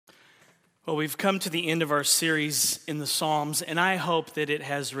Well, we've come to the end of our series in the Psalms, and I hope that it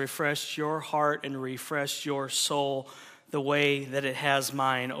has refreshed your heart and refreshed your soul the way that it has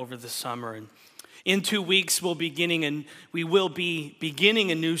mine over the summer. And in 2 weeks, we will be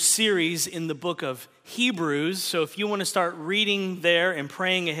beginning a new series in the book of Hebrews. So if you want to start reading there and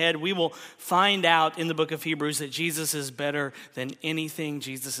praying ahead, we will find out in the book of Hebrews that Jesus is better than anything.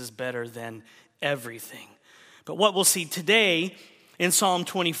 Jesus is better than everything. But what we'll see today in Psalm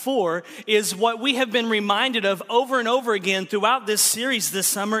 24 is what we have been reminded of over and over again throughout this series this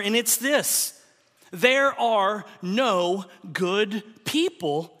summer, and it's this: there are no good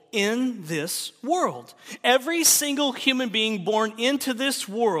people in this world. Every single human being born into this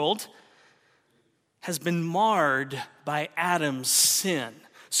world has been marred by Adam's sin.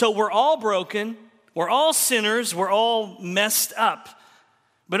 So we're all broken, we're all sinners, we're all messed up,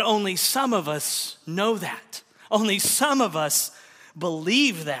 but only some of us know that. Only some of us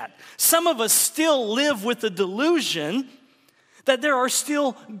believe that. Some of us still live with the delusion that there are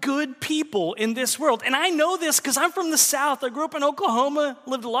still good people in this world. And I know this because I'm from the South. I grew up in Oklahoma,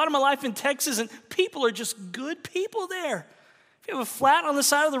 lived a lot of my life in Texas, and people are just good people there. If you have a flat on the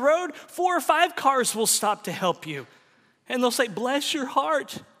side of the road, 4 or 5 cars will stop to help you. And they'll say, bless your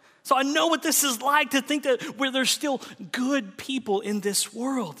heart. So I know what this is like to think that there's still good people in this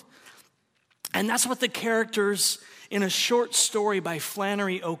world. And that's what the characters in a short story by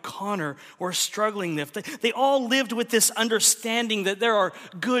Flannery O'Connor were struggling with. They all lived with this understanding that there are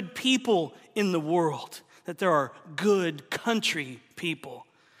good people in the world, that there are good country people,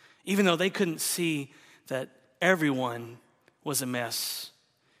 even though they couldn't see that everyone was a mess,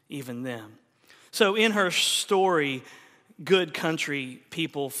 even them. So in her story, Good Country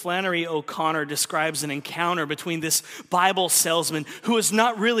People, Flannery O'Connor describes an encounter between this Bible salesman who is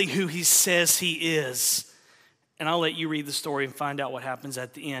not really who he says he is. And I'll let you read the story and find out what happens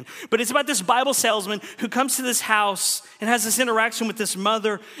at the end. But it's about this Bible salesman who comes to this house and has this interaction with this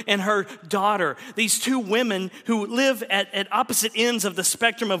mother and her daughter. These two women who live at opposite ends of the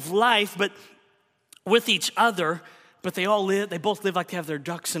spectrum of life, but with each other. But they both live like they have their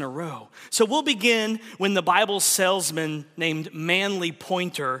ducks in a row. So we'll begin when the Bible salesman named Manly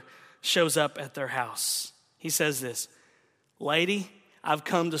Pointer shows up at their house. He says this: "Lady, I've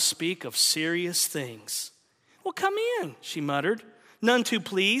come to speak of serious things." "Well, come in," she muttered, none too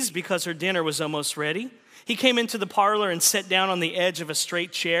pleased because her dinner was almost ready. He came into the parlor and sat down on the edge of a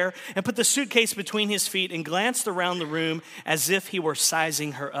straight chair and put the suitcase between his feet and glanced around the room as if he were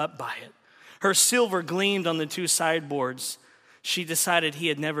sizing her up by it. Her silver gleamed on the 2 sideboards. She decided he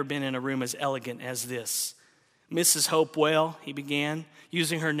had never been in a room as elegant as this. "Mrs. Hopewell," he began,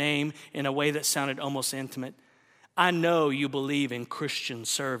 using her name in a way that sounded almost intimate, "I know you believe in Christian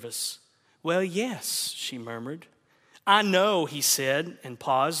service." "Well, yes," she murmured. "I know," he said, and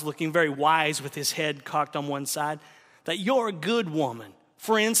paused, looking very wise with his head cocked on one side, "that you're a good woman.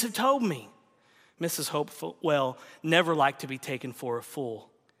 Friends have told me." Mrs. Hopewell never liked to be taken for a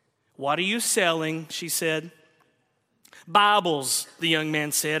fool. "What are you selling?" she said. "Bibles," the young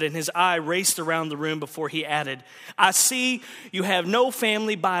man said, and his eye raced around the room before he added, "I see you have no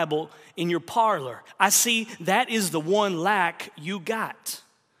family Bible in your parlor. I see that is the one lack you got."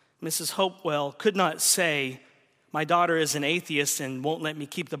 Mrs. Hopewell could not say, "My daughter is an atheist and won't let me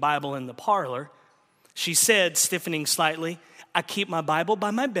keep the Bible in the parlor." She said, stiffening slightly, "I keep my Bible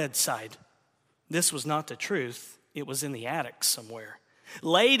by my bedside." This was not the truth. It was in the attic somewhere.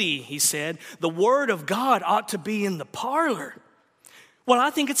 "Lady," he said, "the Word of God ought to be in the parlor." "Well,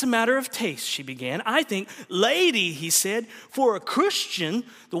 I think it's a matter of taste," she began. "Lady," he said, "for a Christian,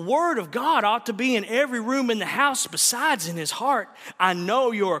 the Word of God ought to be in every room in the house besides in his heart. I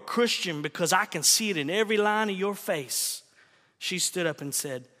know you're a Christian because I can see it in every line of your face." She stood up and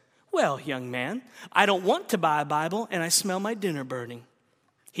said, "Well, young man, I don't want to buy a Bible and I smell my dinner burning."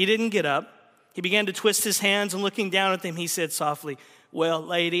 He didn't get up. He began to twist his hands, and looking down at them, he said softly, "Well,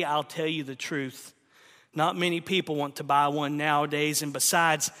 lady, I'll tell you the truth. Not many people want to buy one nowadays, and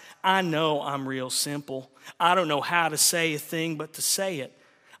besides, I know I'm real simple. I don't know how to say a thing but to say it.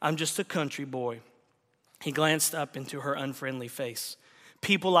 I'm just a country boy." He glanced up into her unfriendly face.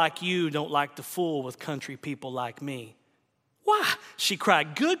 "People like you don't like to fool with country people like me." "Why," she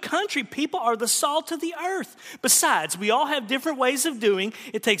cried, "good country people are the salt of the earth. Besides, we all have different ways of doing.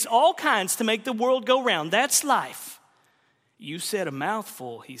 It takes all kinds to make the world go round. That's life." "You said a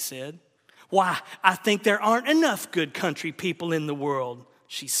mouthful," he said. "Why, I think there aren't enough good country people in the world,"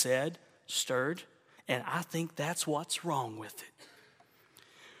 she said, stirred, "and I think that's what's wrong with it."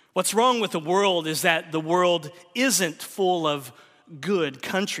 What's wrong with the world is that the world isn't full of good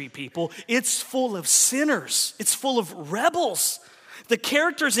country people. It's full of sinners. It's full of rebels. The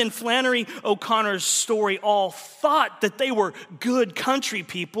characters in Flannery O'Connor's story all thought that they were good country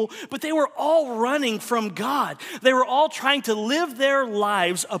people, but they were all running from God. They were all trying to live their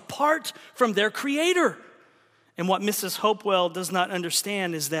lives apart from their Creator. And what Mrs. Hopewell does not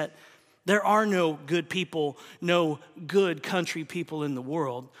understand is that there are no good people, no good country people in the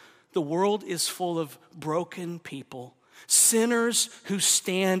world. The world is full of broken people, sinners who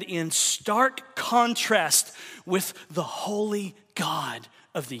stand in stark contrast with the holy God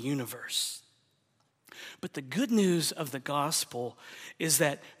of the universe. But the good news of the gospel is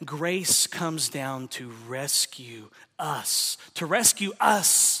that grace comes down to rescue us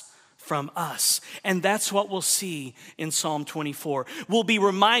from us. And that's what we'll see in Psalm 24. We'll be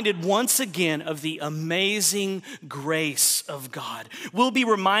reminded once again of the amazing grace of God. We'll be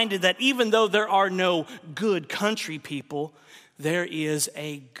reminded that even though there are no good country people, there is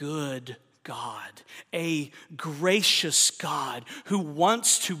a good God, a gracious God who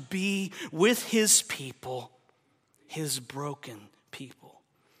wants to be with his people, his broken people.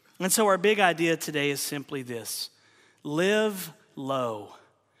 And so our big idea today is simply this: live low.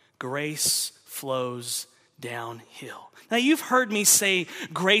 Grace flows downhill. Now, you've heard me say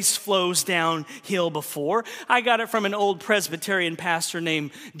grace flows downhill before. I got it from an old Presbyterian pastor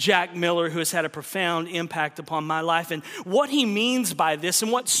named Jack Miller, who has had a profound impact upon my life. And what he means by this,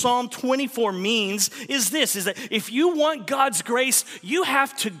 and what Psalm 24 means, is this, is that if you want God's grace, you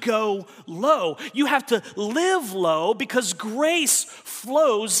have to go low. You have to live low, because grace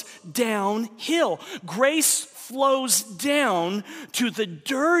flows downhill. Grace flows down to the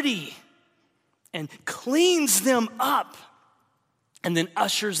dirty and cleans them up, and then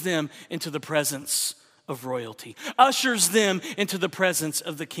ushers them into the presence of royalty, ushers them into the presence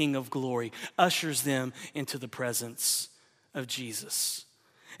of the King of glory, ushers them into the presence of Jesus.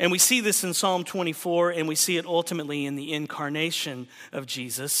 And we see this in Psalm 24, and we see it ultimately in the incarnation of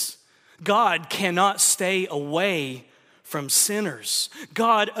Jesus. God cannot stay away from sinners.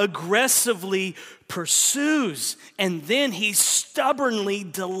 God aggressively pursues, and then he stubbornly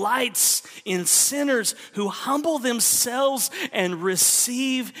delights in sinners who humble themselves and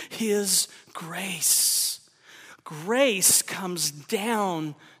receive his grace. Grace comes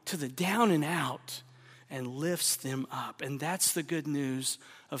down to the down and out and lifts them up. And that's the good news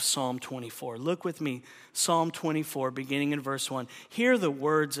of Psalm 24. Look with me, Psalm 24, beginning in verse 1. Hear the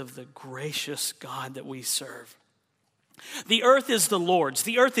words of the gracious God that we serve. The earth is the Lord's,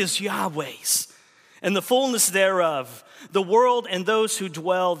 the earth is Yahweh's, and the fullness thereof, the world and those who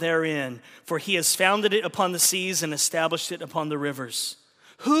dwell therein. For he has founded it upon the seas and established it upon the rivers.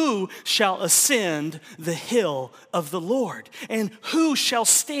 Who shall ascend the hill of the Lord? And who shall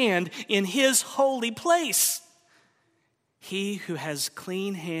stand in his holy place? He who has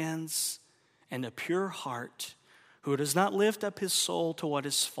clean hands and a pure heart, who does not lift up his soul to what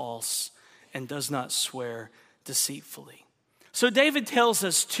is false and does not swear deceitfully. So David tells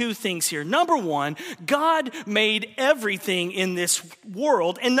us two things here. Number one, God made everything in this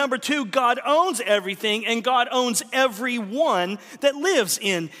world. And number two, God owns everything, and God owns everyone that lives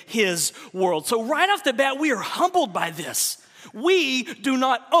in his world. So right off the bat, we are humbled by this. We do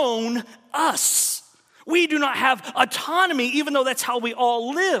not own us. We do not have autonomy, even though that's how we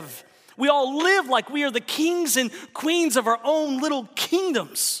all live. We all live like we are the kings and queens of our own little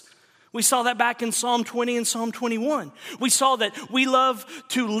kingdoms. We saw that back in Psalm 20 and Psalm 21. We saw that we love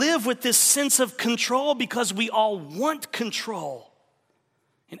to live with this sense of control because we all want control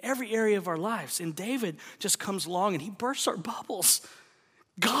in every area of our lives. And David just comes along and he bursts our bubbles.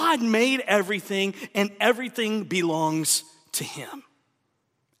 God made everything, and everything belongs to him.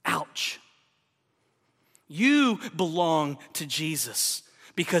 Ouch. You belong to Jesus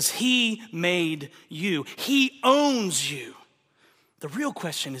because he made you. He owns you. The real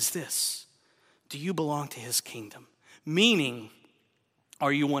question is this: do you belong to his kingdom? Meaning,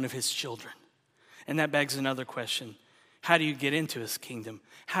 are you one of his children? And that begs another question. How do you get into his kingdom?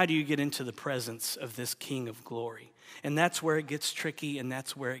 How do you get into the presence of this King of glory? And that's where it gets tricky, and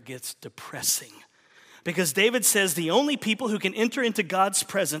that's where it gets depressing. Because David says the only people who can enter into God's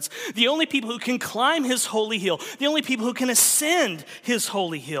presence, the only people who can climb his holy hill, the only people who can ascend his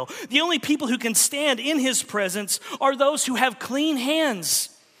holy hill, the only people who can stand in his presence are those who have clean hands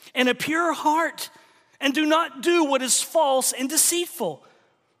and a pure heart and do not do what is false and deceitful.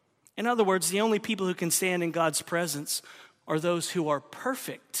 In other words, the only people who can stand in God's presence are those who are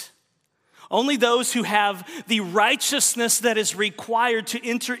perfect. Only those who have the righteousness that is required to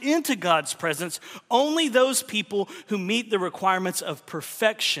enter into God's presence, only those people who meet the requirements of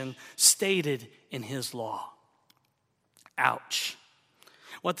perfection stated in his law. Ouch.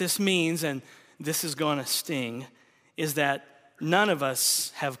 What this means, and this is going to sting, is that none of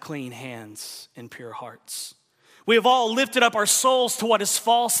us have clean hands and pure hearts. We have all lifted up our souls to what is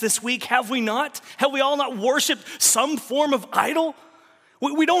false this week, have we not? Have we all not worshiped some form of idol?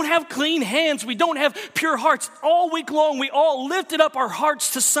 We don't have clean hands. We don't have pure hearts. All week long, we all lifted up our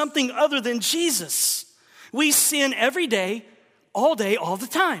hearts to something other than Jesus. We sin every day, all the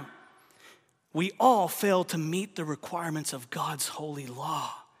time. We all fail to meet the requirements of God's holy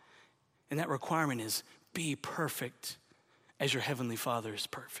law. And that requirement is be perfect as your heavenly Father is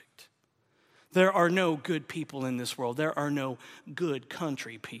perfect. There are no good people in this world. There are no good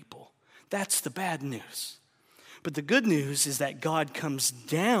country people. That's the bad news. But the good news is that God comes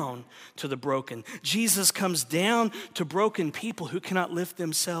down to the broken. Jesus comes down to broken people who cannot lift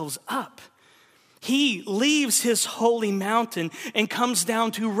themselves up. He leaves his holy mountain and comes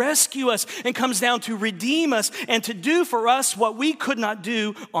down to rescue us and comes down to redeem us and to do for us what we could not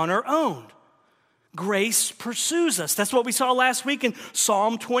do on our own. Grace pursues us. That's what we saw last week in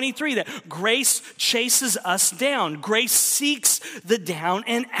Psalm 23, that grace chases us down. Grace seeks the down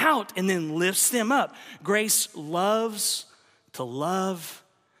and out and then lifts them up. Grace loves to love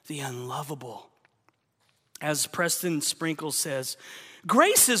the unlovable. As Preston Sprinkle says,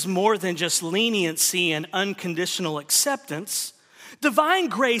 grace is more than just leniency and unconditional acceptance. Divine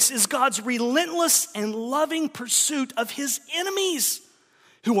grace is God's relentless and loving pursuit of his enemies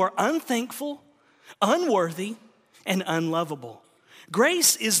who are unthankful, unworthy, and unlovable.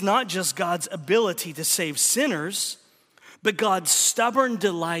 Grace is not just God's ability to save sinners, but God's stubborn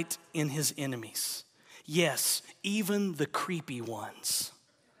delight in his enemies. Yes, even the creepy ones.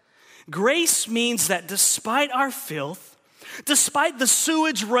 Grace means that despite our filth, despite the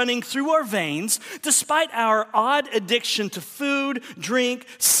sewage running through our veins, despite our odd addiction to food, drink,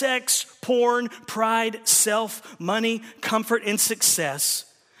 sex, porn, pride, self, money, comfort, and success,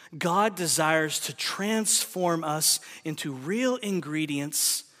 God desires to transform us into real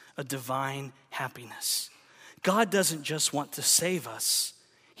ingredients of divine happiness. God doesn't just want to save us.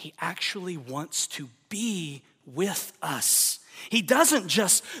 He actually wants to be with us. He doesn't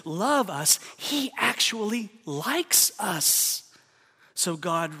just love us. He actually likes us. So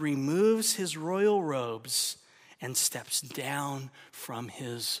God removes his royal robes and steps down from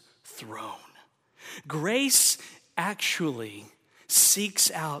his throne. Grace actually seeks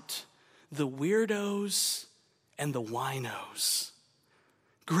out the weirdos and the winos.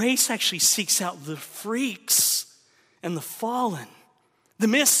 Grace actually seeks out the freaks and the fallen, the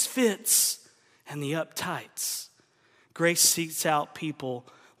misfits and the uptights. Grace seeks out people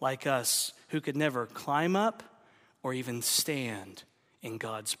like us who could never climb up or even stand in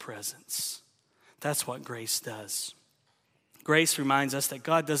God's presence. That's what grace does. Grace reminds us that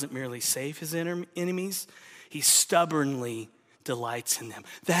God doesn't merely save his enemies, he stubbornly delights in them.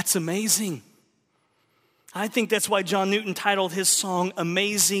 That's amazing. I think that's why John Newton titled his song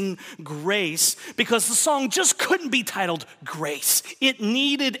Amazing Grace, because the song just couldn't be titled Grace. It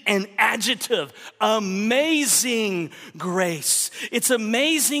needed an adjective, amazing grace. It's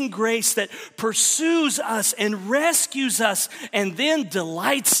amazing grace that pursues us and rescues us and then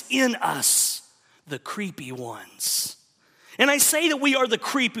delights in us, the creepy ones. And I say that we are the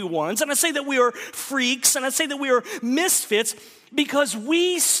creepy ones, and I say that we are freaks, and I say that we are misfits because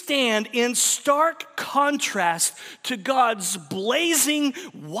we stand in stark contrast to God's blazing,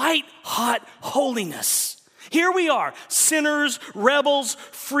 white-hot holiness. Here we are, sinners, rebels,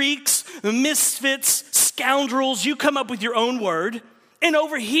 freaks, misfits, scoundrels. You come up with your own word. And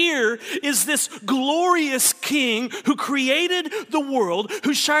over here is this glorious king who created the world,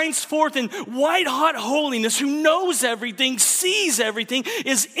 who shines forth in white-hot holiness, who knows everything, sees everything,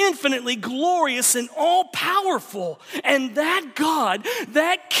 is infinitely glorious and all-powerful. And that God,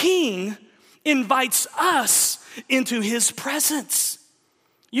 that king, invites us into his presence.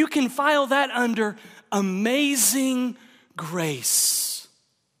 You can file that under amazing grace.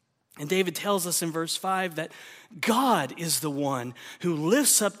 And David tells us in verse 5 that God is the one who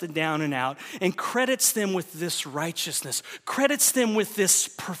lifts up the down and out and credits them with this righteousness, credits them with this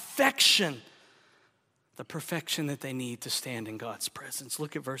perfection, the perfection that they need to stand in God's presence.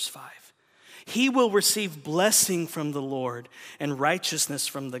 Look at verse 5. He will receive blessing from the Lord and righteousness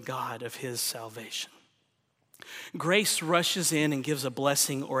from the God of his salvation. Grace rushes in and gives a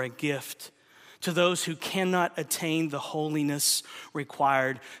blessing or a gift to those who cannot attain the holiness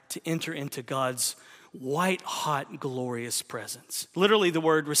required to enter into God's white-hot, glorious presence. Literally, the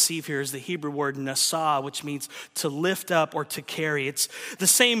word receive here is the Hebrew word nasa, which means to lift up or to carry. It's the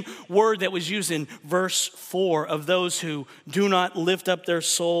same word that was used in verse 4 of those who do not lift up their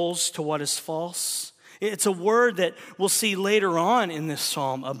souls to what is false. It's a word that we'll see later on in this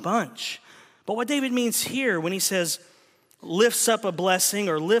psalm a bunch. But what David means here when he says, lifts up a blessing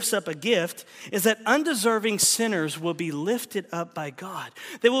or lifts up a gift is that undeserving sinners will be lifted up by God.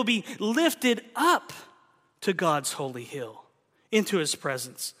 They will be lifted up to God's holy hill, into his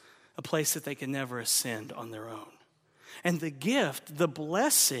presence, a place that they can never ascend on their own. And the gift, the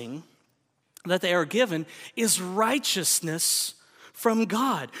blessing that they are given is righteousness from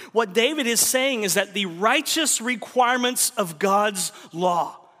God. What David is saying is that the righteous requirements of God's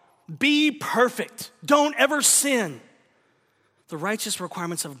law, be perfect, don't ever sin. The righteous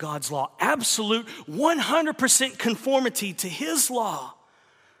requirements of God's law, absolute 100% conformity to his law,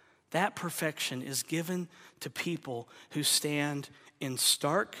 that perfection is given to people who stand in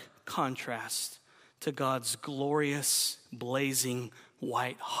stark contrast to God's glorious, blazing,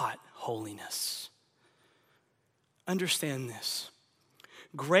 white-hot holiness. Understand this.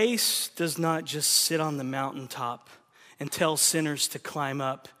 Grace does not just sit on the mountaintop and tell sinners to climb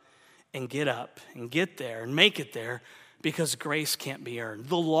up and get there and make it there because grace can't be earned.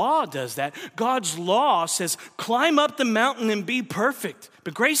 The law does that. God's law says, climb up the mountain and be perfect.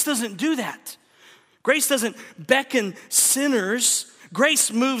 But grace doesn't do that. Grace doesn't beckon sinners.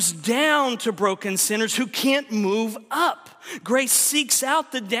 Grace moves down to broken sinners who can't move up. Grace seeks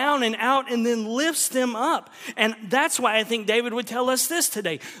out the down and out and then lifts them up. And that's why I think David would tell us this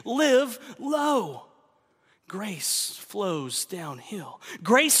today. Live low. Grace flows downhill.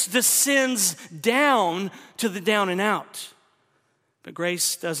 Grace descends down to the down and out. But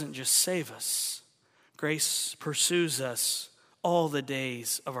grace doesn't just save us. Grace pursues us all the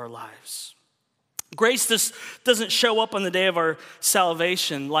days of our lives. Grace just doesn't show up on the day of our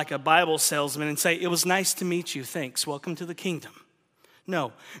salvation like a Bible salesman and say, it was nice to meet you, thanks, welcome to the kingdom.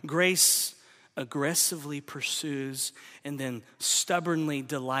 No, grace aggressively pursues and then stubbornly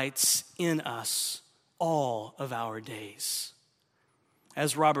delights in us all of our days.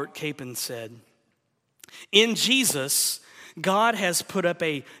 As Robert Capon said, in Jesus, God has put up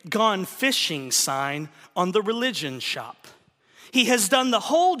a gone fishing sign on the religion shop. He has done the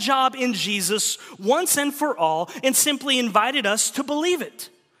whole job in Jesus once and for all and simply invited us to believe it,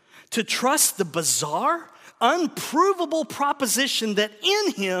 to trust the bizarre, unprovable proposition that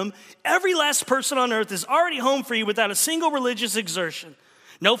in him, every last person on earth is already home for you without a single religious exertion.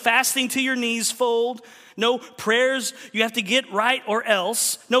 No fasting till your knees fold, no prayers you have to get right or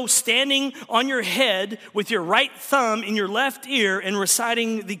else, no standing on your head with your right thumb in your left ear and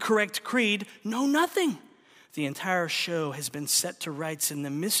reciting the correct creed, no nothing. The entire show has been set to rights in the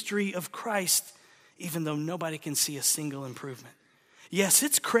mystery of Christ, even though nobody can see a single improvement. Yes,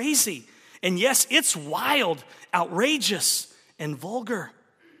 it's crazy. And yes, it's wild, outrageous, and vulgar.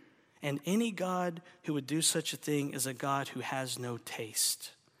 And any God who would do such a thing is a God who has no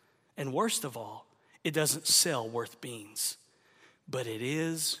taste. And worst of all, it doesn't sell worth beans. But it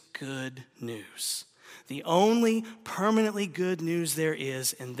is good news. The only permanently good news there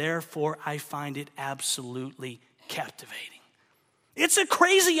is, and therefore I find it absolutely captivating. It's a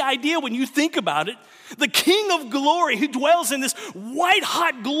crazy idea when you think about it. The King of glory who dwells in this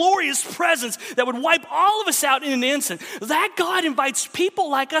white-hot, glorious presence that would wipe all of us out in an instant. That God invites people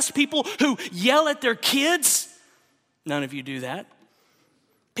like us, people who yell at their kids. None of you do that.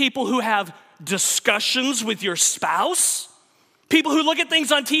 People who have discussions with your spouse. People who look at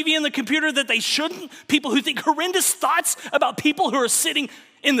things on TV and the computer that they shouldn't. People who think horrendous thoughts about people who are sitting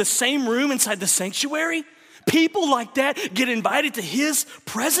in the same room inside the sanctuary. People like that get invited to his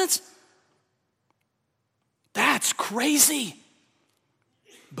presence. That's crazy.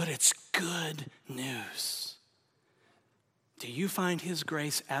 But it's good news. Do you find his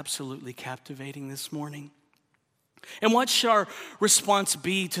grace absolutely captivating this morning? And what should our response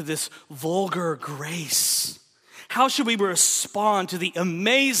be to this vulgar grace? How should we respond to the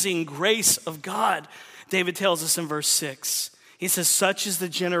amazing grace of God? David tells us in verse 6. He says, such is the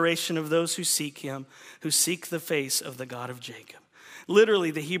generation of those who seek him, who seek the face of the God of Jacob.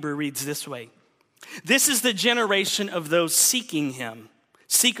 Literally, the Hebrew reads this way. This is the generation of those seeking him,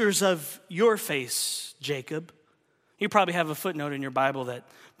 seekers of your face, Jacob. You probably have a footnote in your Bible that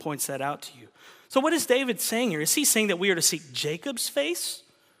points that out to you. So what is David saying here? Is he saying that we are to seek Jacob's face?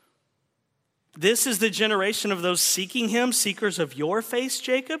 This is the generation of those seeking him, seekers of your face,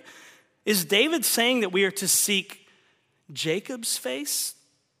 Jacob? Is David saying that we are to seek Jacob's face?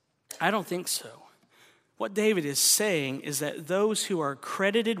 I don't think so. What David is saying is that those who are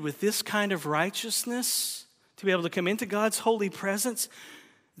credited with this kind of righteousness, to be able to come into God's holy presence,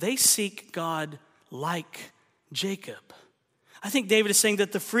 they seek God like Jacob. I think David is saying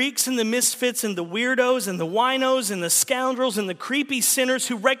that the freaks and the misfits and the weirdos and the winos and the scoundrels and the creepy sinners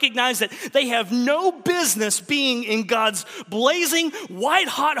who recognize that they have no business being in God's blazing,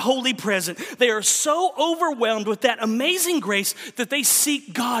 white-hot holy presence, they are so overwhelmed with that amazing grace that they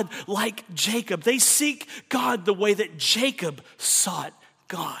seek God like Jacob. They seek God the way that Jacob sought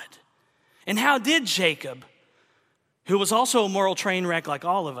God. And how did Jacob, who was also a moral train wreck like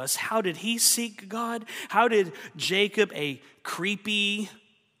all of us, how did he seek God? How did Jacob, a creepy,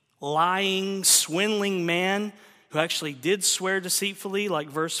 lying, swindling man who actually did swear deceitfully, like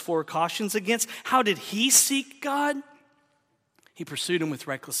verse 4 cautions against, how did he seek God? He pursued him with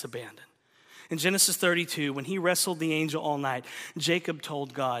reckless abandon. In Genesis 32, when he wrestled the angel all night, Jacob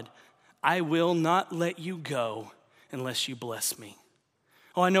told God, I will not let you go unless you bless me.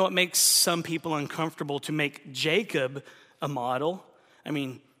 Oh, I know it makes some people uncomfortable to make Jacob a model. I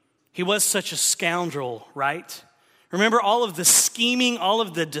mean, he was such a scoundrel, right? Remember all of the scheming, all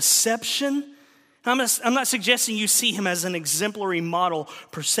of the deception? I'm not suggesting you see him as an exemplary model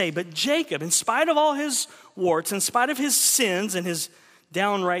per se, but Jacob, in spite of all his warts, in spite of his sins and his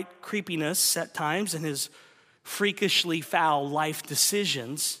downright creepiness at times and his freakishly foul life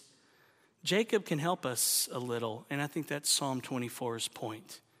decisions, Jacob can help us a little, and I think that's Psalm 24's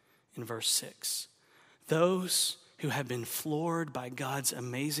point in verse 6. Those who have been floored by God's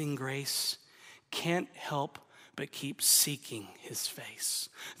amazing grace can't help but keep seeking his face.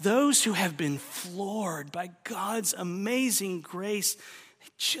 Those who have been floored by God's amazing grace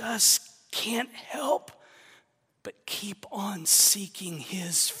just can't help but keep on seeking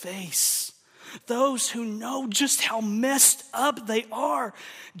his face. Those who know just how messed up they are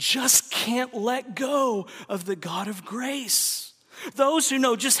just can't let go of the God of grace. Those who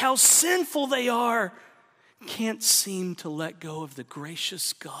know just how sinful they are can't seem to let go of the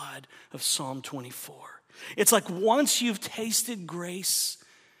gracious God of Psalm 24. It's like once you've tasted grace,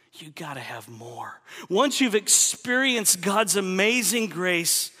 you gotta have more. Once you've experienced God's amazing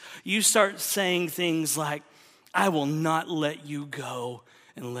grace, you start saying things like, I will not let you go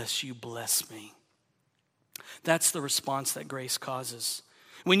unless you bless me. That's the response that grace causes.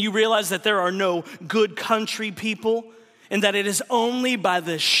 When you realize that there are no good country people and that it is only by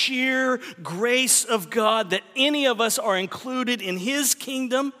the sheer grace of God that any of us are included in his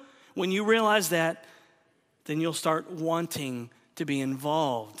kingdom, when you realize that, then you'll start wanting to be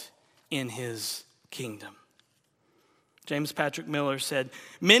involved in his kingdom. James Patrick Miller said,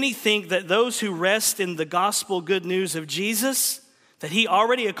 many think that those who rest in the gospel good news of Jesus, that he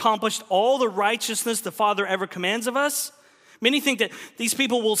already accomplished all the righteousness the Father ever commands of us, many think that these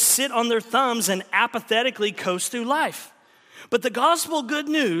people will sit on their thumbs and apathetically coast through life. But the gospel good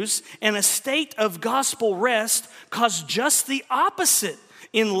news and a state of gospel rest cause just the opposite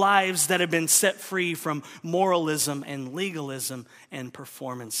in lives that have been set free from moralism and legalism and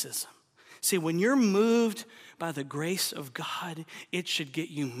performancism. See, when you're moved by the grace of God, it should get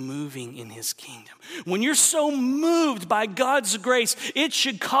you moving in his kingdom. When you're so moved by God's grace, it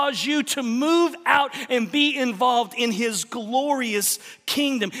should cause you to move out and be involved in his glorious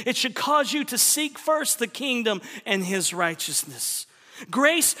kingdom. It should cause you to seek first the kingdom and his righteousness.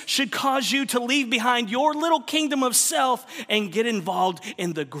 Grace should cause you to leave behind your little kingdom of self and get involved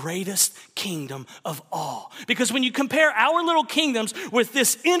in the greatest kingdom of all. Because when you compare our little kingdoms with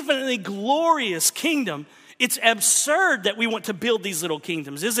this infinitely glorious kingdom, it's absurd that we want to build these little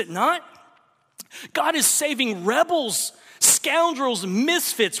kingdoms, is it not? God is saving rebels, scoundrels,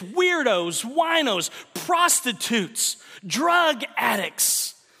 misfits, weirdos, winos, prostitutes, drug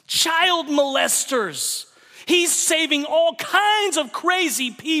addicts, child molesters. He's saving all kinds of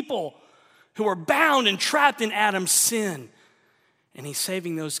crazy people who are bound and trapped in Adam's sin. And he's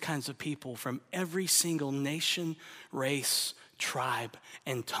saving those kinds of people from every single nation, race, tribe,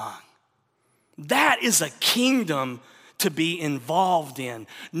 and tongue. That is a kingdom to be involved in,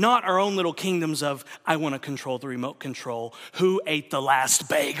 not our own little kingdoms of, I want to control the remote control. Who ate the last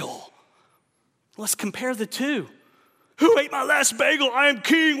bagel? Let's compare the two. Who ate my last bagel? I am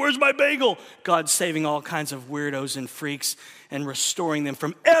king. Where's my bagel? God's saving all kinds of weirdos and freaks and restoring them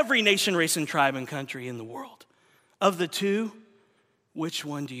from every nation, race, and tribe and country in the world. Of the two, which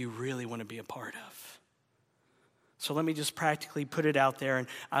one do you really want to be a part of? So let me just practically put it out there, and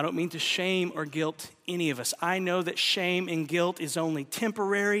I don't mean to shame or guilt any of us. I know that shame and guilt is only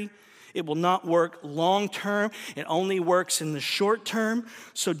temporary. It will not work long term. It only works in the short term.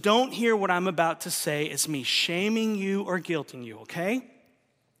 So don't hear what I'm about to say as me shaming you or guilting you, okay?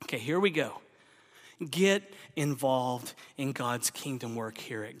 Okay, here we go. Get involved in God's kingdom work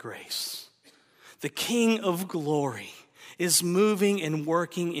here at Grace. The King of Glory is moving and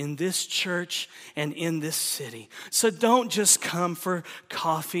working in this church and in this city. So don't just come for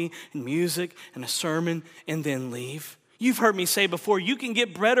coffee and music and a sermon and then leave. You've heard me say before, you can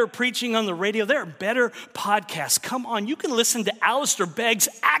get better preaching on the radio. There are better podcasts. Come on, you can listen to Alistair Begg's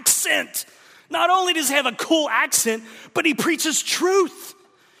accent. Not only does he have a cool accent, but he preaches truth.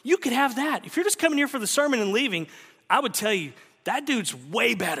 You could have that. If you're just coming here for the sermon and leaving, I would tell you, that dude's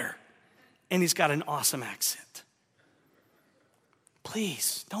way better. And he's got an awesome accent.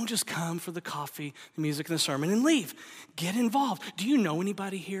 Please, don't just come for the coffee, the music, and the sermon and leave. Get involved. Do you know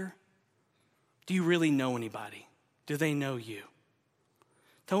anybody here? Do you really know anybody? Do they know you?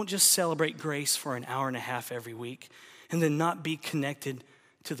 Don't just celebrate grace for an hour and a half every week and then not be connected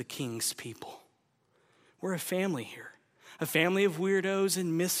to the King's people. We're a family here, a family of weirdos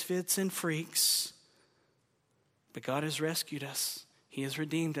and misfits and freaks. But God has rescued us. He has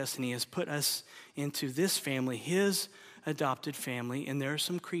redeemed us, and he has put us into this family, his adopted family. And there are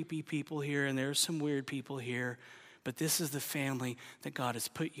some creepy people here, and there are some weird people here, but this is the family that God has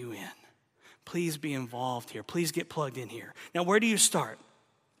put you in. Please be involved here. Please get plugged in here. Now, where do you start?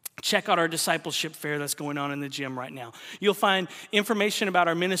 Check out our discipleship fair that's going on in the gym right now. You'll find information about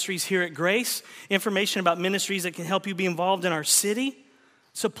our ministries here at Grace, information about ministries that can help you be involved in our city.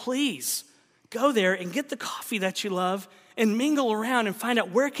 So please, go there and get the coffee that you love and mingle around and find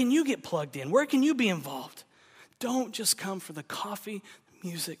out where can you get plugged in? Where can you be involved? Don't just come for the coffee, the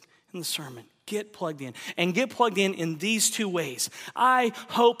music, and the sermon. Get plugged in. And get plugged in these two ways. I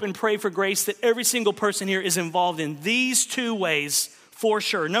hope and pray for Grace that every single person here is involved in these two ways for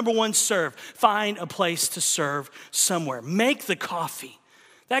sure. Number one, serve. Find a place to serve somewhere. Make the coffee.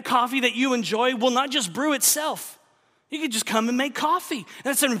 That coffee that you enjoy will not just brew itself. You could just come and make coffee.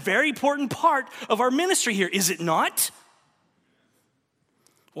 That's a very important part of our ministry here, is it not?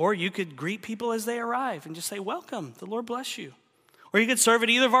 Or you could greet people as they arrive and just say, welcome, the Lord bless you. Or you could serve at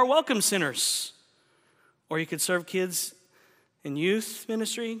either of our welcome centers. Or you could serve kids in youth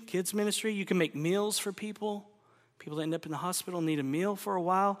ministry, kids ministry. You can make meals for people. People that end up in the hospital need a meal for a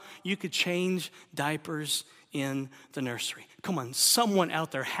while. You could change diapers in the nursery. Come on, someone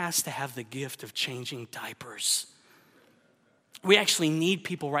out there has to have the gift of changing diapers. We actually need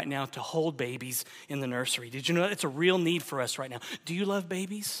people right now to hold babies in the nursery. Did you know that? It's a real need for us right now. Do you love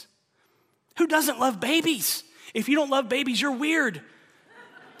babies? Who doesn't love babies? If you don't love babies, you're weird.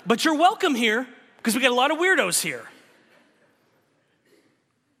 But you're welcome here because we got a lot of weirdos here.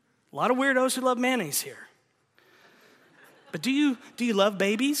 A lot of weirdos who love mayonnaise here. But do you love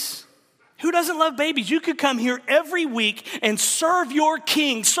babies? Who doesn't love babies? You could come here every week and serve your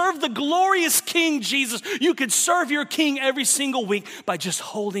king. Serve the glorious King Jesus. You could serve your king every single week by just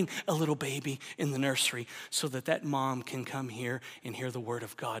holding a little baby in the nursery so that mom can come here and hear the word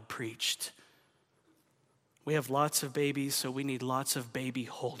of God preached. We have lots of babies, so we need lots of baby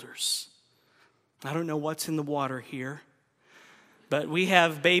holders. I don't know what's in the water here, but we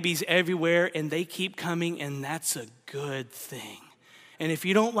have babies everywhere, and they keep coming, and that's a good thing. And if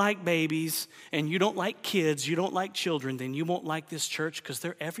you don't like babies, and you don't like kids, you don't like children, then you won't like this church because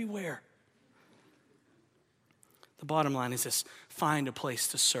they're everywhere. The bottom line is this: find a place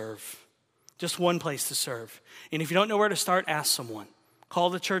to serve. Just one place to serve. And if you don't know where to start, ask someone. Call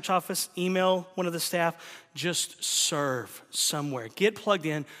the church office, email one of the staff, just serve somewhere. Get plugged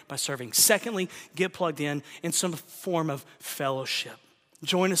in by serving. Secondly, get plugged in some form of fellowship.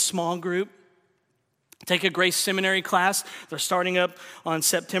 Join a small group. Take a Grace Seminary class. They're starting up on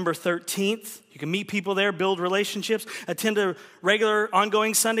September 13th. You can meet people there, build relationships, attend a regular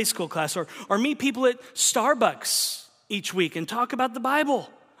ongoing Sunday school class, or meet people at Starbucks each week and talk about the Bible.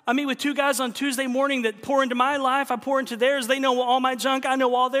 I meet with two guys on Tuesday morning that pour into my life. I pour into theirs. They know all my junk. I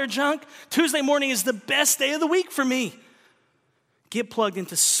know all their junk. Tuesday morning is the best day of the week for me. Get plugged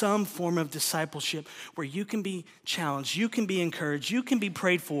into some form of discipleship where you can be challenged, you can be encouraged, you can be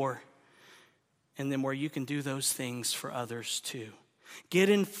prayed for, and then where you can do those things for others too. Get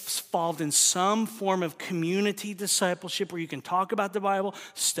involved in some form of community discipleship where you can talk about the Bible,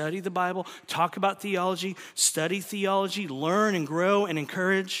 study the Bible, talk about theology, study theology, learn and grow and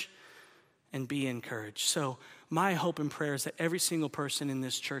encourage and be encouraged. So my hope and prayer is that every single person in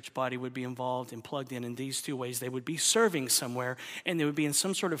this church body would be involved and plugged in these two ways. They would be serving somewhere, and they would be in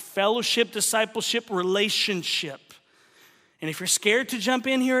some sort of fellowship, discipleship, relationship. And if you're scared to jump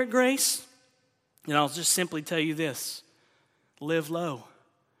in here at Grace, then I'll just simply tell you this: live low.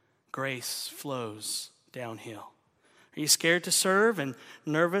 Grace flows downhill. Are you scared to serve and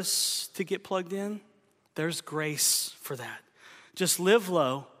nervous to get plugged in? There's grace for that. Just live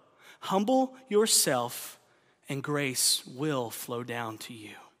low, humble yourself, and grace will flow down to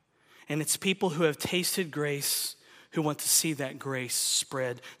you. And it's people who have tasted grace who want to see that grace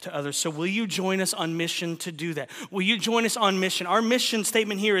spread to others. So will you join us on mission to do that? Will you join us on mission? Our mission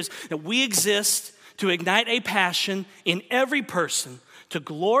statement here is that we exist to ignite a passion in every person to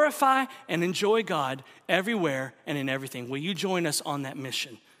glorify and enjoy God everywhere and in everything. Will you join us on that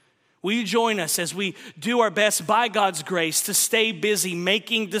mission? Will you join us as we do our best by God's grace to stay busy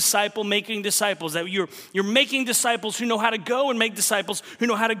making disciples, that you're making disciples who know how to go and make disciples, who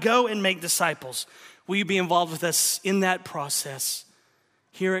know how to go and make disciples. Will you be involved with us in that process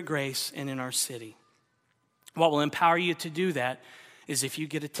here at Grace and in our city? What will empower you to do that is if you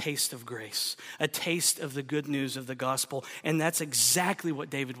get a taste of grace, a taste of the good news of the gospel. And that's exactly what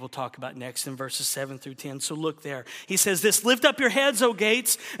David will talk about next in verses 7 through 10. So look there. He says this, "Lift up your heads, O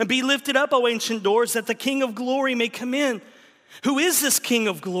gates, and be lifted up, O ancient doors, that the King of glory may come in. Who is this King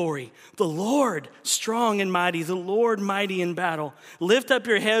of glory? The Lord, strong and mighty, the Lord mighty in battle. Lift up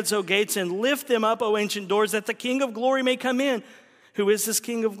your heads, O gates, and lift them up, O ancient doors, that the King of glory may come in. Who is this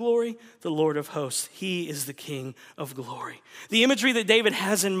King of glory? The Lord of hosts. He is the King of glory." The imagery that David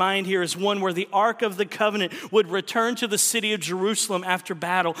has in mind here is one where the Ark of the Covenant would return to the city of Jerusalem after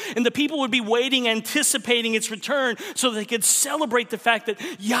battle. And the people would be waiting, anticipating its return so they could celebrate the fact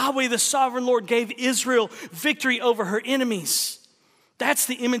that Yahweh, the sovereign Lord, gave Israel victory over her enemies. That's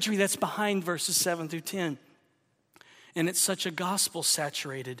the imagery that's behind verses 7 through 10. And it's such a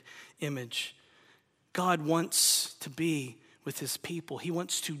gospel-saturated image. God wants to be with his people. He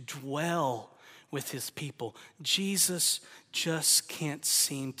wants to dwell with his people. Jesus just can't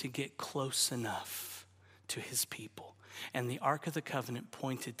seem to get close enough to his people. And the Ark of the Covenant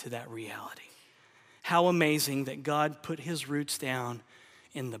pointed to that reality. How amazing that God put his roots down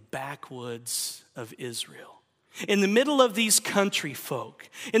in the backwoods of Israel. In the middle of these country folk,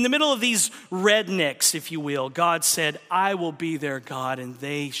 in the middle of these rednecks, if you will, God said, "I will be their God and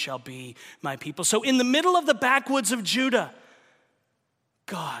they shall be my people." So in the middle of the backwoods of Judah,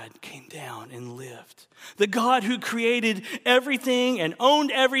 God came down and lived. The God who created everything and owned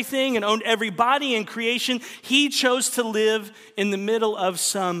everybody in creation, he chose to live in the middle of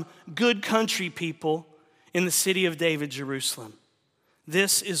some good country people in the city of David, Jerusalem.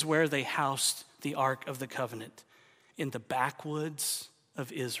 This is where they housed the Ark of the Covenant, in the backwoods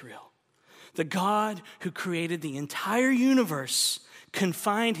of Israel. The God who created the entire universe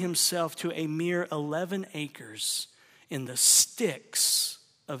confined himself to a mere 11 acres in the sticks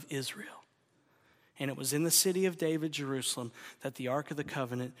of Israel. And it was in the city of David, Jerusalem, that the Ark of the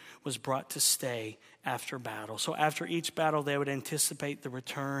Covenant was brought to stay after battle. So after each battle, they would anticipate the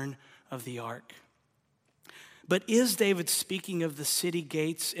return of the Ark. But is David speaking of the city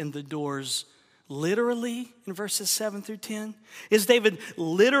gates and the doors literally in verses 7 through 10? Is David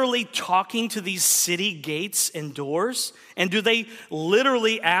literally talking to these city gates and doors? And do they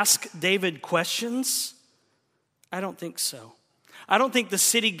literally ask David questions? I don't think so. I don't think the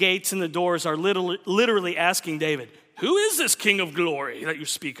city gates and the doors are literally asking David, "Who is this King of glory that you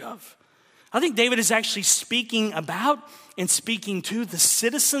speak of?" I think David is actually speaking about and speaking to the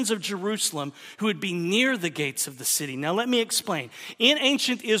citizens of Jerusalem who would be near the gates of the city. Now let me explain. In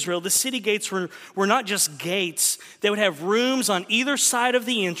ancient Israel, the city gates were not just gates. They would have rooms on either side of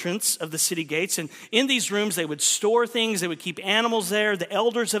the entrance of the city gates. And in these rooms, they would store things. They would keep animals there. The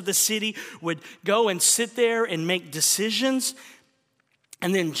elders of the city would go and sit there and make decisions.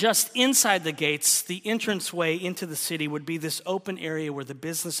 And then just inside the gates, the entranceway into the city would be this open area where the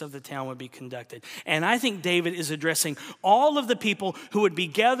business of the town would be conducted. And I think David is addressing all of the people who would be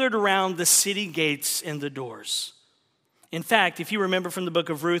gathered around the city gates and the doors. In fact, if you remember from the book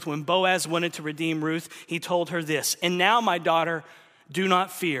of Ruth, when Boaz wanted to redeem Ruth, he told her this, "And now, my daughter, do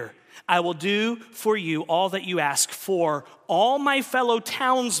not fear. I will do for you all that you ask, for all my fellow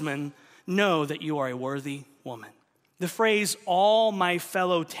townsmen know that you are a worthy woman." The phrase, "all my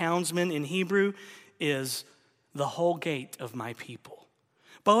fellow townsmen" in Hebrew is the whole gate of my people.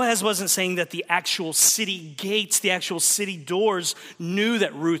 Boaz wasn't saying that the actual city gates, the actual city doors knew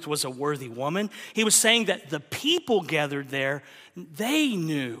that Ruth was a worthy woman. He was saying that the people gathered there, they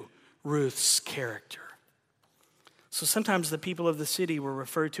knew Ruth's character. So sometimes the people of the city were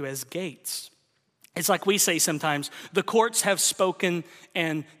referred to as gates. It's like we say sometimes, the courts have spoken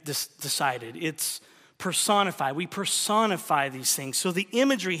and decided. It's personify. We personify these things. So the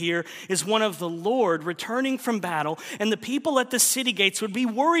imagery here is one of the Lord returning from battle, and the people at the city gates would be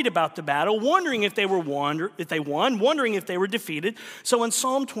worried about the battle, wondering if they won, wondering if they were defeated. So in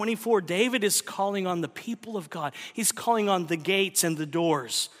Psalm 24, David is calling on the people of God. He's calling on the gates and the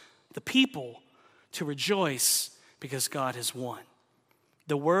doors, the people, to rejoice because God has won.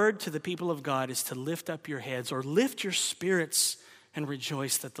 The word to the people of God is to lift up your heads or lift your spirits and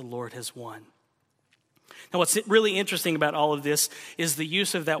rejoice that the Lord has won. Now, what's really interesting about all of this is the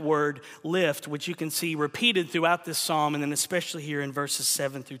use of that word lift, which you can see repeated throughout this psalm, and then especially here in verses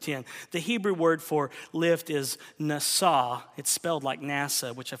 7 through 10. The Hebrew word for lift is nasa. It's spelled like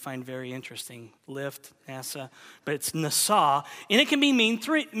NASA, which I find very interesting. Lift, NASA, but it's nasa, and it can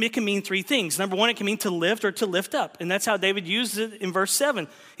mean three things. Number one, it can mean to lift or to lift up, and that's how David used it in verse 7.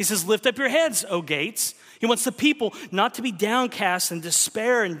 He says, "Lift up your heads, O gates." He wants the people not to be downcast and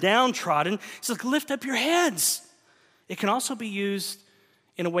despair and downtrodden. He says, lift up your heads. It can also be used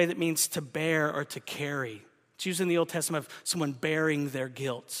in a way that means to bear or to carry. It's used in the Old Testament of someone bearing their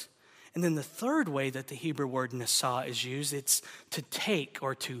guilt. And then the third way that the Hebrew word nasa is used, it's to take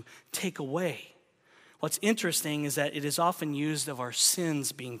or to take away. What's interesting is that it is often used of our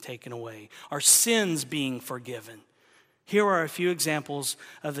sins being taken away, our sins being forgiven. Here are a few examples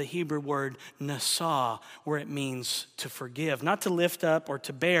of the Hebrew word nasa, where it means to forgive. Not to lift up or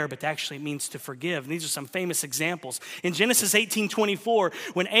to bear, but actually it means to forgive. And these are some famous examples. In Genesis 18:24,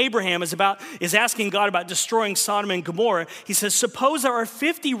 when Abraham is asking God about destroying Sodom and Gomorrah, he says, "Suppose there are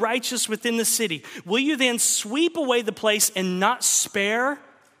 50 righteous within the city. Will you then sweep away the place and not spare,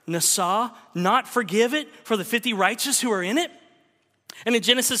 nasa, not forgive it for the 50 righteous who are in it?" And in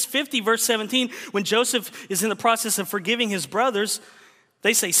Genesis 50, verse 17, when Joseph is in the process of forgiving his brothers,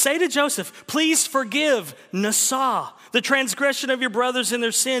 they say to Joseph, "Please forgive nasa, the transgression of your brothers and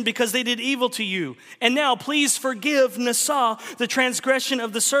their sin, because they did evil to you. And now please forgive nasa, the transgression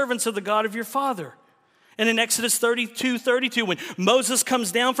of the servants of the God of your father." And in Exodus 32, when Moses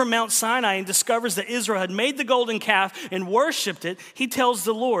comes down from Mount Sinai and discovers that Israel had made the golden calf and worshiped it, he tells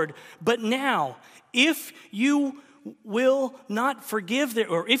the Lord, "But now, if you will forgive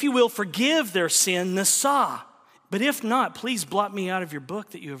their sin, nasa. But if not, please blot me out of your book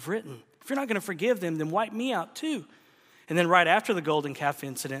that you have written. If you're not going to forgive them, then wipe me out too." And then right after the golden calf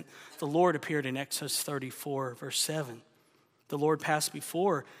incident, the Lord appeared in Exodus 34, verse 7. The Lord passed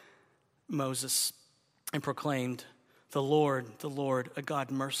before Moses and proclaimed, the Lord, a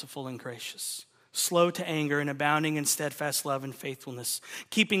God merciful and gracious, slow to anger and abounding in steadfast love and faithfulness,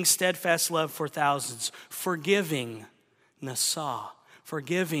 keeping steadfast love for thousands, forgiving nasa,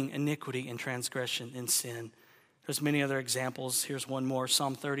 forgiving iniquity and transgression and sin. There's many other examples. Here's one more.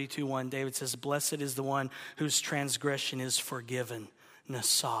 Psalm 32:1, David says, "Blessed is the one whose transgression is forgiven,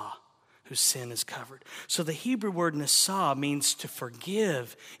 nasa, whose sin is covered." So the Hebrew word nasa means to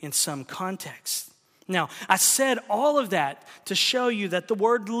forgive in some context. Now, I said all of that to show you that the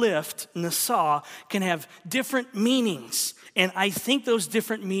word lift, nasa, can have different meanings. And I think those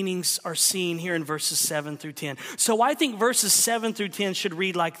different meanings are seen here in verses 7 through 10. So I think verses 7 through 10 should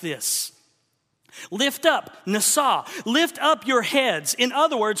read like this. Lift up, nasa, lift up your heads. In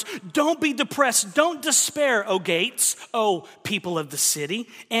other words, don't be depressed, don't despair, O gates, O people of the city,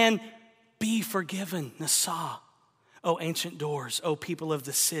 and be forgiven, nasa, O ancient doors, O people of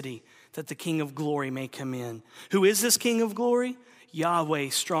the city, that the King of glory may come in. Who is this King of glory? Yahweh,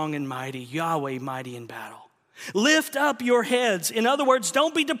 strong and mighty, Yahweh, mighty in battle. Lift up your heads. In other words,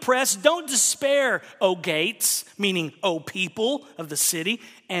 don't be depressed, don't despair, O gates, meaning O people of the city,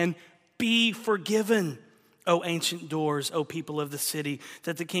 and be forgiven, O ancient doors, O people of the city,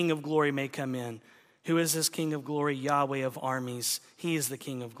 that the King of glory may come in. Who is this King of glory? Yahweh of armies. He is the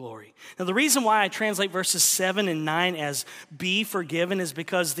King of glory. Now, the reason why I translate verses 7 and 9 as be forgiven is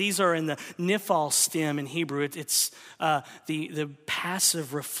because these are in the nifal stem in Hebrew. It's the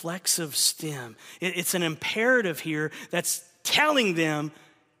passive reflexive stem. It's an imperative here that's telling them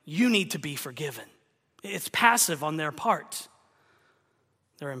you need to be forgiven. It's passive on their part.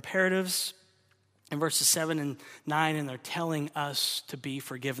 They're imperatives in verses 7 and 9, and they're telling us to be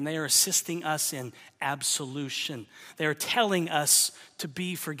forgiven. They are assisting us in absolution. They're telling us to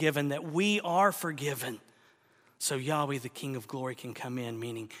be forgiven, that we are forgiven. So Yahweh, the King of glory, can come in,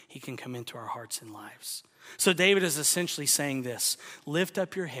 meaning he can come into our hearts and lives. So David is essentially saying this: lift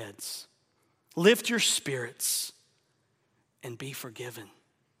up your heads, lift your spirits, and be forgiven.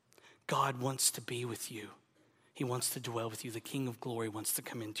 God wants to be with you. He wants to dwell with you. The King of glory wants to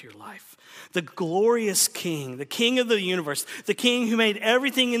come into your life. The glorious King, the King of the universe, the King who made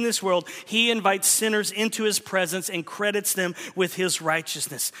everything in this world, he invites sinners into his presence and credits them with his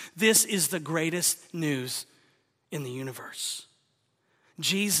righteousness. This is the greatest news in the universe.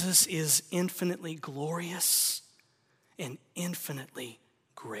 Jesus is infinitely glorious and infinitely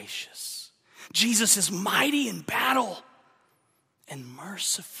gracious. Jesus is mighty in battle and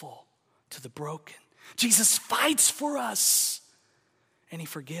merciful to the broken. Jesus fights for us and he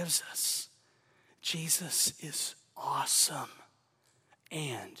forgives us. Jesus is awesome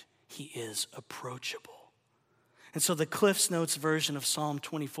and he is approachable. And so the Cliff's Notes version of Psalm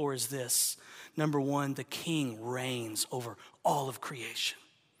 24 is this. Number one, the king reigns over all of creation.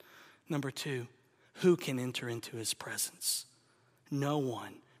 Number two, who can enter into his presence? No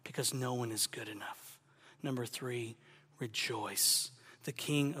one, because no one is good enough. Number three, rejoice. The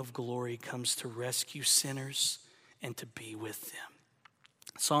King of glory comes to rescue sinners and to be with them.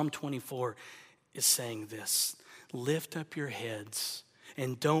 Psalm 24 is saying this: lift up your heads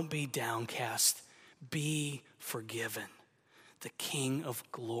and don't be downcast. Be forgiven. The King of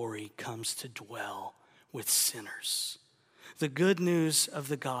glory comes to dwell with sinners. The good news of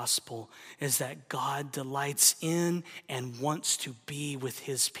the gospel is that God delights in and wants to be with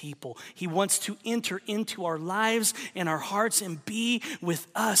his people. He wants to enter into our lives and our hearts and be with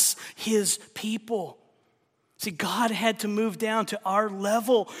us, his people. See, God had to move down to our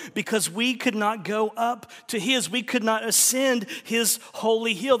level because we could not go up to his. We could not ascend his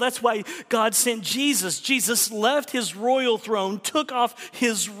holy hill. That's why God sent Jesus. Jesus left his royal throne, took off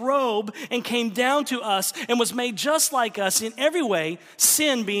his robe, and came down to us and was made just like us in every way,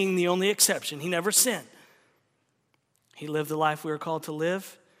 sin being the only exception. He never sinned. He lived the life we were called to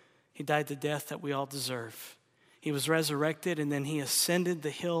live. He died the death that we all deserve. He was resurrected, and then he ascended the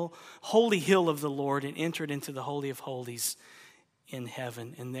hill, holy hill of the Lord, and entered into the Holy of Holies in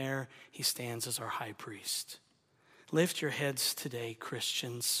heaven. And there he stands as our high priest. Lift your heads today,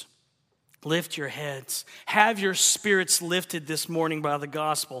 Christians. Lift your heads. Have your spirits lifted this morning by the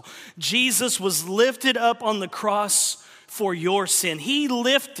gospel. Jesus was lifted up on the cross for your sin. He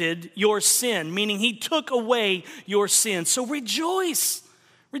lifted your sin, meaning he took away your sin. So rejoice.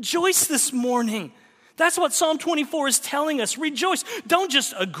 Rejoice this morning. That's what Psalm 24 is telling us. Rejoice. Don't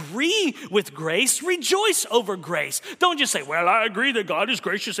just agree with grace. Rejoice over grace. Don't just say, well, I agree that God is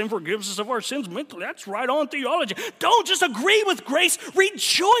gracious and forgives us of our sins mentally. That's right on theology. Don't just agree with grace.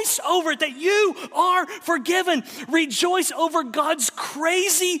 Rejoice over it that you are forgiven. Rejoice over God's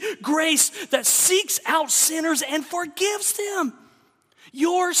crazy grace that seeks out sinners and forgives them.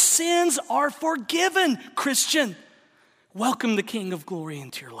 Your sins are forgiven, Christian. Welcome the King of glory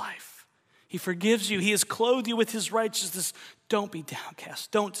into your life. He forgives you. He has clothed you with his righteousness. Don't be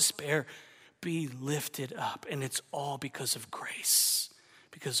downcast. Don't despair. Be lifted up. And it's all because of grace.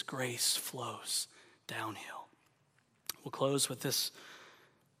 Because grace flows downhill. We'll close with this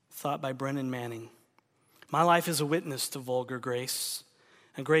thought by Brennan Manning. My life is a witness to vulgar grace.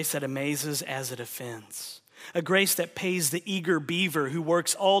 A grace that amazes as it offends. A grace that pays the eager beaver who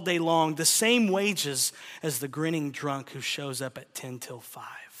works all day long the same wages as the grinning drunk who shows up at 10 till 5.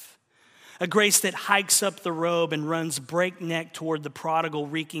 A grace that hikes up the robe and runs breakneck toward the prodigal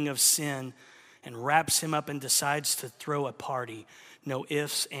reeking of sin and wraps him up and decides to throw a party. No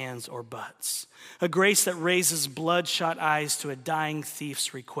ifs, ands, or buts. A grace that raises bloodshot eyes to a dying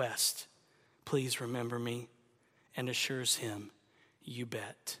thief's request. Please remember me, and assures him, you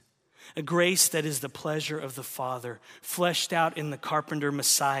bet. A grace that is the pleasure of the Father, fleshed out in the carpenter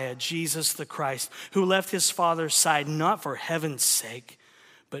Messiah, Jesus the Christ, who left his Father's side not for heaven's sake,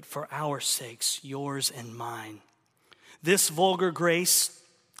 but for our sakes, yours and mine. This vulgar grace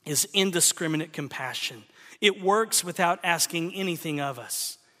is indiscriminate compassion. It works without asking anything of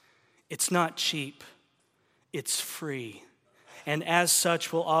us. It's not cheap, it's free. And as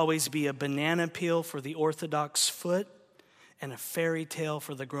such will always be a banana peel for the orthodox foot and a fairy tale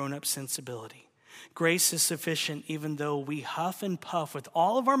for the grown-up sensibility. Grace is sufficient even though we huff and puff with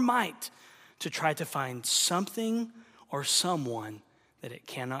all of our might to try to find something or someone that it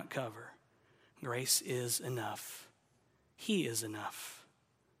cannot cover. Grace is enough. He is enough.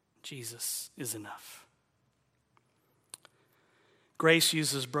 Jesus is enough. Grace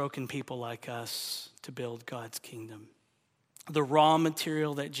uses broken people like us to build God's kingdom. The raw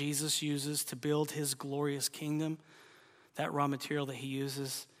material that Jesus uses to build his glorious kingdom, that raw material that he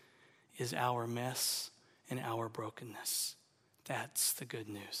uses is our mess and our brokenness. That's the good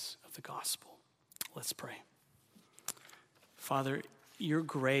news of the gospel. Let's pray. Father, your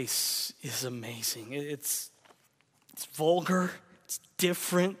grace is amazing. It's vulgar. It's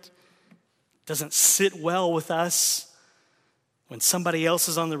different. It doesn't sit well with us when somebody else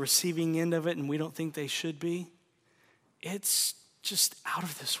is on the receiving end of it and we don't think they should be. It's just out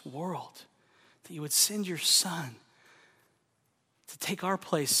of this world that you would send your son to take our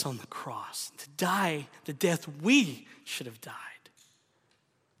place on the cross, to die the death we should have died.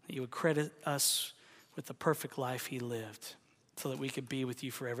 That you would credit us with the perfect life he lived, so that we could be with you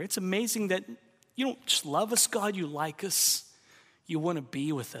forever. It's amazing that you don't just love us, God, you like us. You want to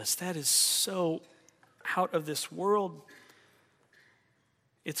be with us. That is so out of this world.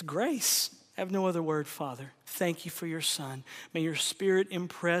 It's grace I have no other word, Father. Thank you for your Son. May your Spirit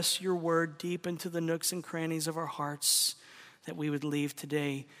impress your word deep into the nooks and crannies of our hearts, that we would leave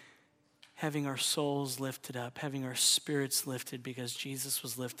today having our souls lifted up, having our spirits lifted, because Jesus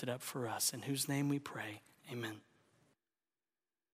was lifted up for us. In whose name we pray, amen.